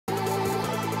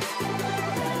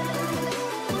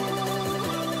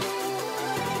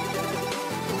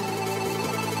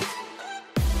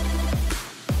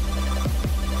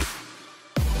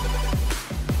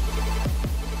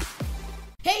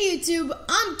YouTube?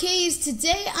 I'm Kaze.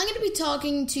 Today I'm going to be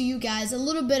talking to you guys a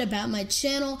little bit about my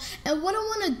channel and what I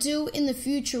want to do in the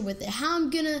future with it. How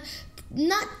I'm going to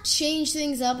not change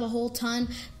things up a whole ton,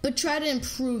 but try to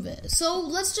improve it. So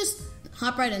let's just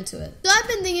hop right into it. So I've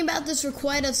been thinking about this for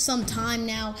quite some time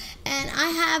now, and I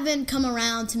haven't come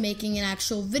around to making an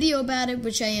actual video about it,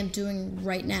 which I am doing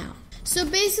right now. So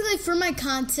basically for my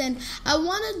content, I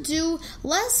want to do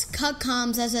less cut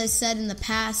comms, as I said in the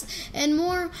past, and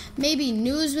more maybe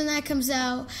news when that comes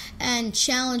out, and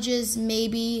challenges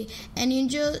maybe, and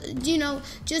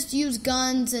just use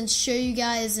guns and show you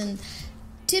guys and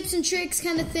tips and tricks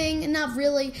kind of thing. And not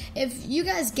really. If you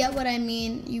guys get what I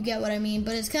mean, you get what I mean,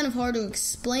 but it's kind of hard to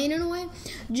explain in a way.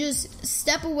 Just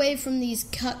step away from these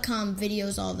cut comm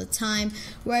videos all the time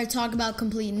where I talk about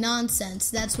complete nonsense.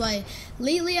 That's why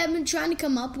lately I've been trying to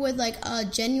come up with like a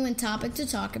genuine topic to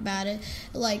talk about it,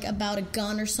 like about a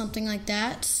gun or something like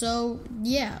that. So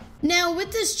yeah. Now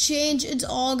with this change, it's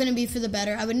all going to be for the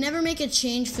better. I would never make a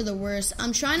change for the worse.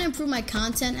 I'm trying to improve my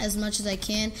content as much as I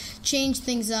can, change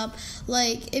things up.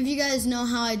 Like, if you guys know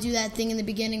how I do that thing in the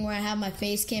beginning where I have my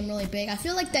face cam really big, I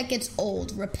feel like that gets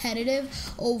old,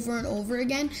 repetitive, over and over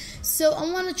again. So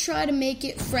I want to try to make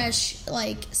it fresh,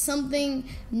 like something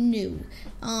new.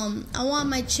 I want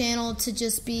my channel to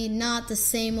just be not the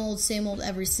same old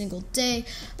every single day,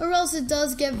 or else it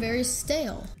does get very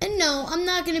stale. And no, I'm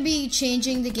not going to be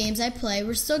changing the games I play.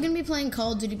 We're still going to be playing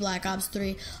Call of Duty Black Ops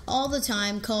 3 all the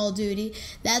time, Call of Duty.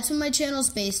 That's what my channel's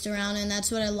based around, and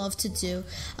that's what I love to do.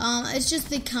 It's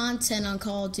just the content on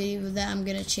Call of Duty that I'm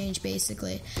going to change,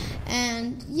 basically.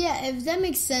 And yeah, if that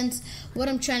makes sense, what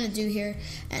I'm trying to do here,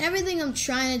 and everything I'm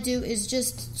trying to do is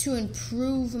just to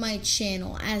improve my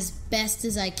channel as best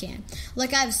as I can.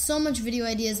 Like, I have so much video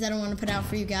ideas that I want to put out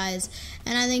for you guys,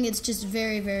 and I think it's just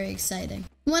very, very exciting.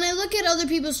 When I look at other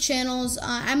people's channels,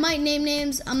 I might name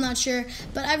names, I'm not sure,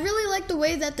 but I really like the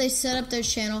way that they set up their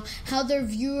channel, how their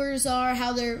viewers are,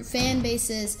 how their fan base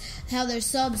is, how their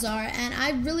subs are, and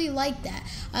I really like that.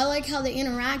 I like how they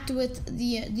interact with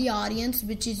the audience,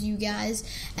 which is you guys,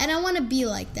 and I want to be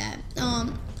like that.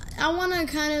 I want to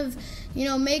kind of,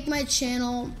 make my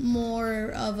channel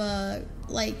more of a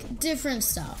different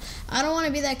style. I don't want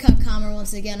to be that cut commer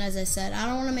once again, as I said. I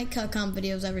don't want to make cut com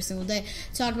videos every single day.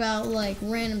 Talk about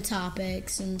random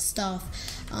topics and stuff.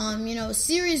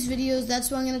 Series videos, that's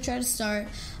what I'm going to try to start.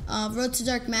 Road to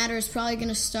Dark Matter is probably going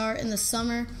to start in the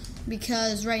summer,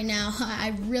 because right now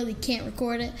I really can't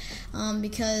record it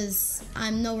because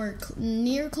I'm nowhere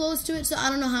near close to it, so I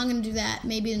don't know how I'm going to do that,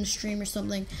 maybe in a stream or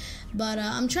something, but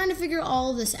I'm trying to figure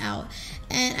all this out,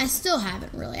 and I still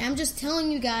haven't really. I'm just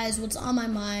telling you guys what's on my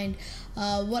mind,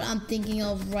 what I'm thinking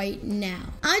of right now.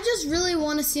 I just really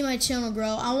want to see my channel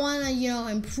grow. I want to,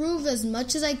 improve as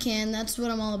much as I can. That's what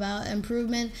I'm all about,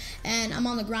 improvement, and I'm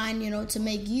on the grind, to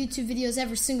make YouTube videos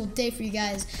every single day for you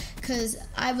guys, because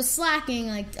I was slacking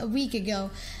like a week ago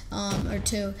or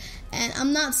two, and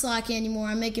I'm not slacking anymore.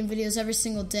 I'm making videos every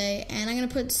single day, and I'm going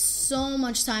to put so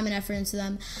much time and effort into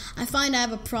them. I find I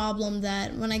have a problem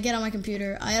that when I get on my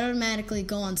computer, I automatically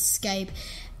go on Skype,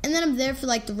 and then I'm there for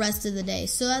the rest of the day.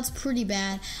 So that's pretty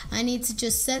bad. I need to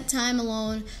just set time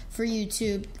alone for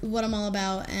YouTube, what I'm all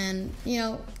about, and,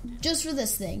 just for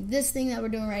this thing that we're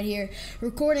doing right here,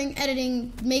 recording,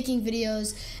 editing, making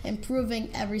videos, improving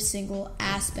every single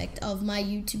aspect of my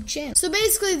YouTube channel. So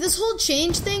basically, this whole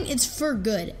change thing, it's for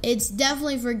good. It's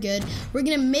definitely for good. We're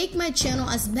going to make my channel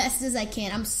as best as I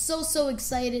can. I'm so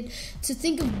excited to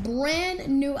think of brand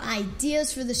new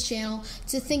ideas for this channel,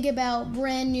 to think about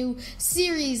brand new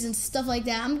series and stuff like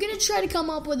that. I'm going to try to come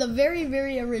up with a very,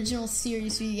 very original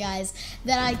series for you guys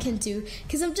that I can do,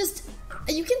 because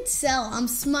you can tell I'm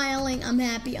smiling, I'm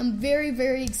happy, I'm very,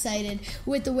 very excited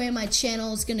with the way my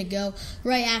channel is going to go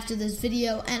right after this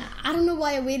video, and I don't know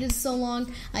why I waited so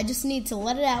long. I just need to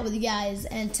let it out with you guys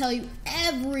and tell you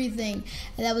everything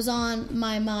that was on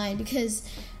my mind, because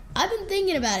I've been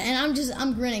thinking about it, and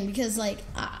I'm grinning, because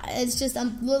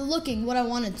I'm looking what I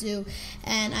want to do,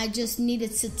 and I just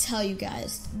needed to tell you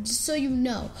guys, just so you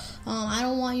know. I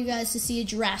don't want you guys to see a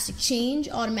drastic change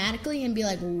automatically and be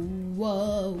like,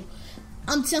 whoa.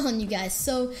 I'm telling you guys.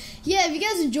 So yeah, if you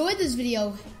guys enjoyed this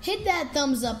video, hit that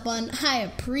thumbs up button. I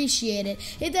appreciate it.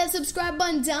 Hit that subscribe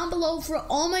button down below for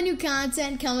all my new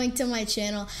content coming to my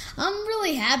channel. I'm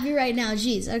really happy right now.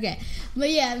 Jeez. Okay.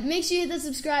 But yeah, make sure you hit the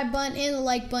subscribe button and the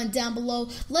like button down below.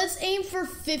 Let's aim for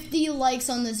 50 likes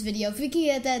on this video. If we can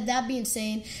get that, that'd be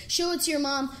insane. Show it to your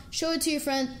mom. Show it to your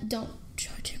friend. Don't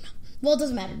show it to your mom. Well, it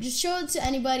doesn't matter. Just show it to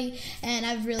anybody, and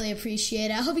I really appreciate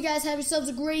it. I hope you guys have yourselves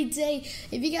a great day.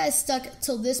 If you guys stuck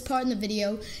till this part in the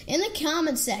video, in the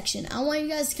comment section, I want you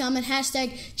guys to comment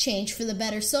 #change for the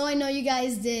better, so I know you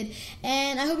guys did.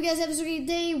 And I hope you guys have a great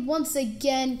day. Once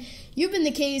again, you've been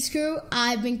the K's Crew.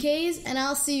 I've been K's, and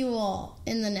I'll see you all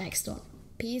in the next one.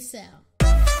 Peace out.